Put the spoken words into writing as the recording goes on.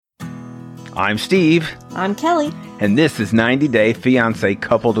I'm Steve. I'm Kelly. And this is 90 Day Fiancé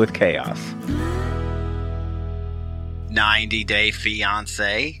Coupled with Chaos. 90 Day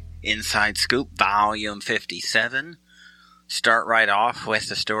Fiancé, Inside Scoop, Volume 57. Start right off with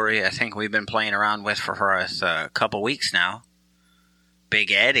the story I think we've been playing around with for us a couple weeks now.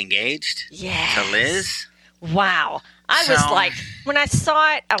 Big Ed engaged to Liz. Wow. I was like, when I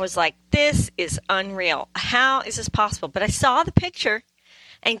saw it, I was like, this is unreal. How is this possible? But I saw the picture,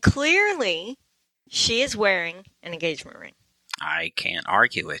 and clearly she is wearing an engagement ring. I can't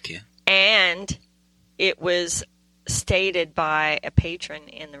argue with you. And it was stated by a patron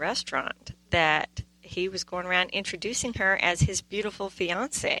in the restaurant that he was going around introducing her as his beautiful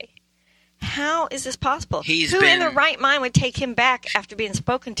fiancé. How is this possible? Who in their right mind would take him back after being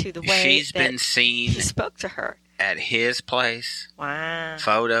spoken to the way she's been seen he spoke to her? At his place. Wow.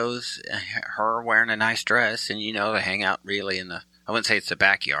 Photos, her wearing a nice dress, and they hang out really in the, I wouldn't say it's the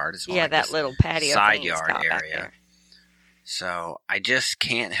backyard. It's more like that little patio side yard area. So I just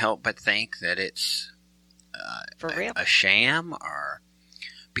can't help but think that it's for real, a sham, or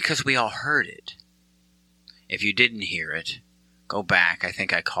because we all heard it. If you didn't hear it, go back. I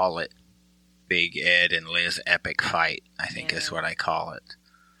think I call it Big Ed and Liz Epic Fight, I think is what I call it.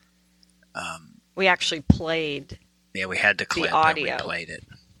 We actually played we had the clip, the audio and we played it.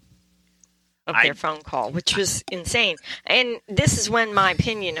 Of their phone call, which was insane. And this is when my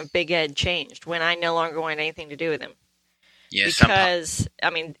opinion of Big Ed changed, when I no longer wanted anything to do with him. Yes, because,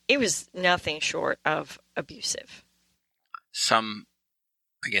 it was nothing short of abusive. Some,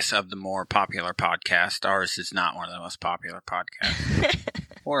 I guess, of the more popular podcasts, ours is not one of the most popular podcasts.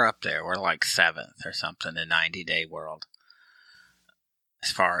 We're up there. We're like 7th or something in 90 Day world,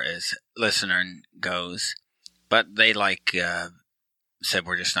 as far as listening goes. But they said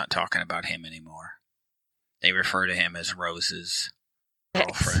we're just not talking about him anymore. They refer to him as Rose's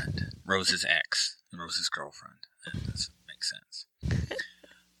girlfriend. Rose's ex. Rose's girlfriend. That doesn't make sense.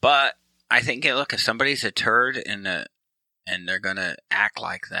 But I think, look, if somebody's a turd and they're going to act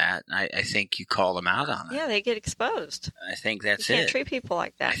like that, I think you call them out on it. Yeah, they get exposed. I think that's it. You can't treat people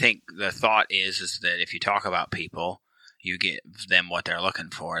like that. I think the thought is that if you talk about people, you give them what they're looking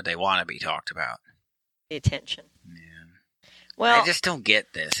for. They want to be talked about. The attention. Yeah. Well, I just don't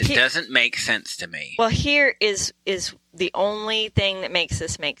get this. It doesn't make sense to me. Well, here is the only thing that makes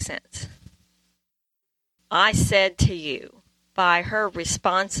this make sense. I said to you, by her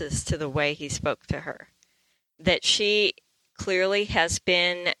responses to the way he spoke to her, that she clearly has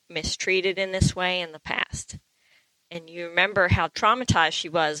been mistreated in this way in the past. And you remember how traumatized she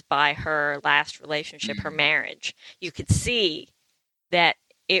was by her last relationship, her marriage. You could see that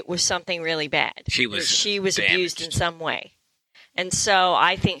it was something really bad. She was abused in some way. And so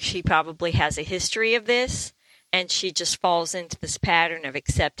I think she probably has a history of this, and she just falls into this pattern of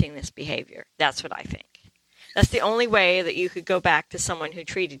accepting this behavior. That's what I think. That's the only way that you could go back to someone who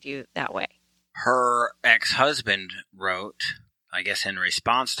treated you that way. Her ex-husband wrote, I guess in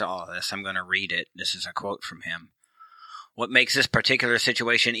response to all of this, I'm going to read it. This is a quote from him. What makes this particular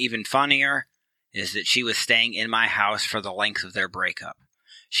situation even funnier is that she was staying in my house for the length of their breakup.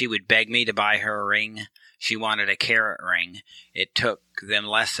 She would beg me to buy her a ring. She wanted a carat ring. It took them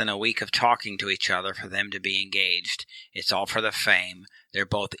less than a week of talking to each other for them to be engaged. It's all for the fame. They're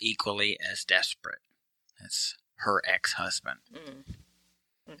both equally as desperate. That's her ex-husband.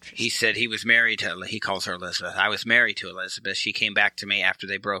 He said he was married to, he calls her Elizabeth. I was married to Elizabeth. She came back to me after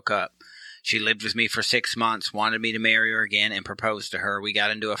they broke up. She lived with me for 6 months, wanted me to marry her again, and proposed to her. We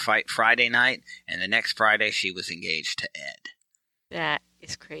got into a fight Friday night, and the next Friday she was engaged to Ed. That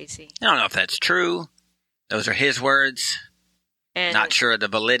is crazy. I don't know if that's true. Those are his words. And not sure of the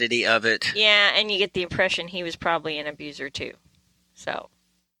validity of it. Yeah, and you get the impression he was probably an abuser too. So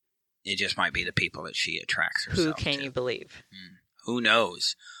it just might be the people that she attracts herself to. Who can you believe? Who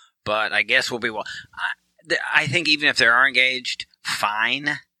knows? But I guess we'll be... I think even if they are engaged,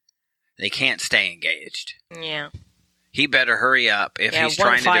 fine. They can't stay engaged. Yeah. He better hurry up if he's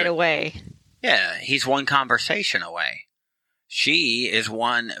trying to do it. One fight away. Yeah, he's one conversation away. She is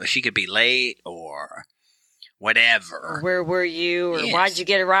one... She could be late or... whatever. Where were you? Or why'd you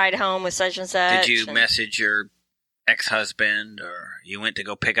get a ride home with such and such? Did you message your ex-husband? Or you went to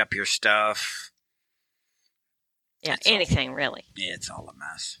go pick up your stuff? Yeah, anything really. It's all a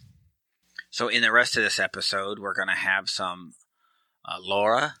mess. So in the rest of this episode, we're going to have some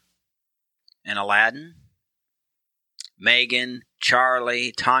Laura and Aladdin, Megan,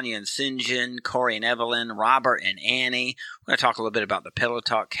 Charlie, Tanya and Sinjin, Corey and Evelyn, Robert and Annie. We're going to talk a little bit about the Pillow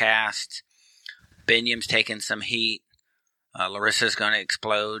Talk cast. Binyam's taking some heat. Larissa's going to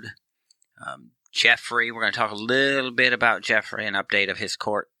explode. Jeffrey, we're going to talk a little bit about Jeffrey, an update of his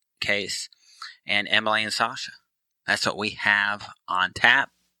court case. and Emily and Sasha. That's what we have on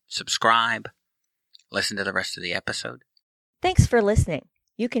tap. Subscribe. Listen to the rest of the episode. Thanks for listening.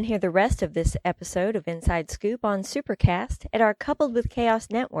 You can hear the rest of this episode of Inside Scoop on Supercast at our Coupled with Chaos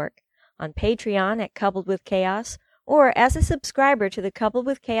network, on Patreon at Coupled with Chaos, or as a subscriber to the Coupled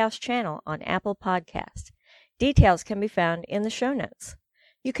with Chaos channel on Apple Podcast. Details can be found in the show notes.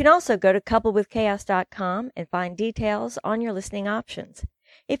 You can also go to coupledwithchaos.com and find details on your listening options.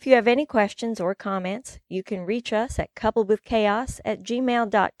 If you have any questions or comments, you can reach us at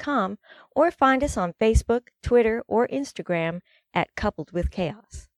coupledwithchaos@gmail.com or find us on Facebook, Twitter, or Instagram at Coupled with Chaos.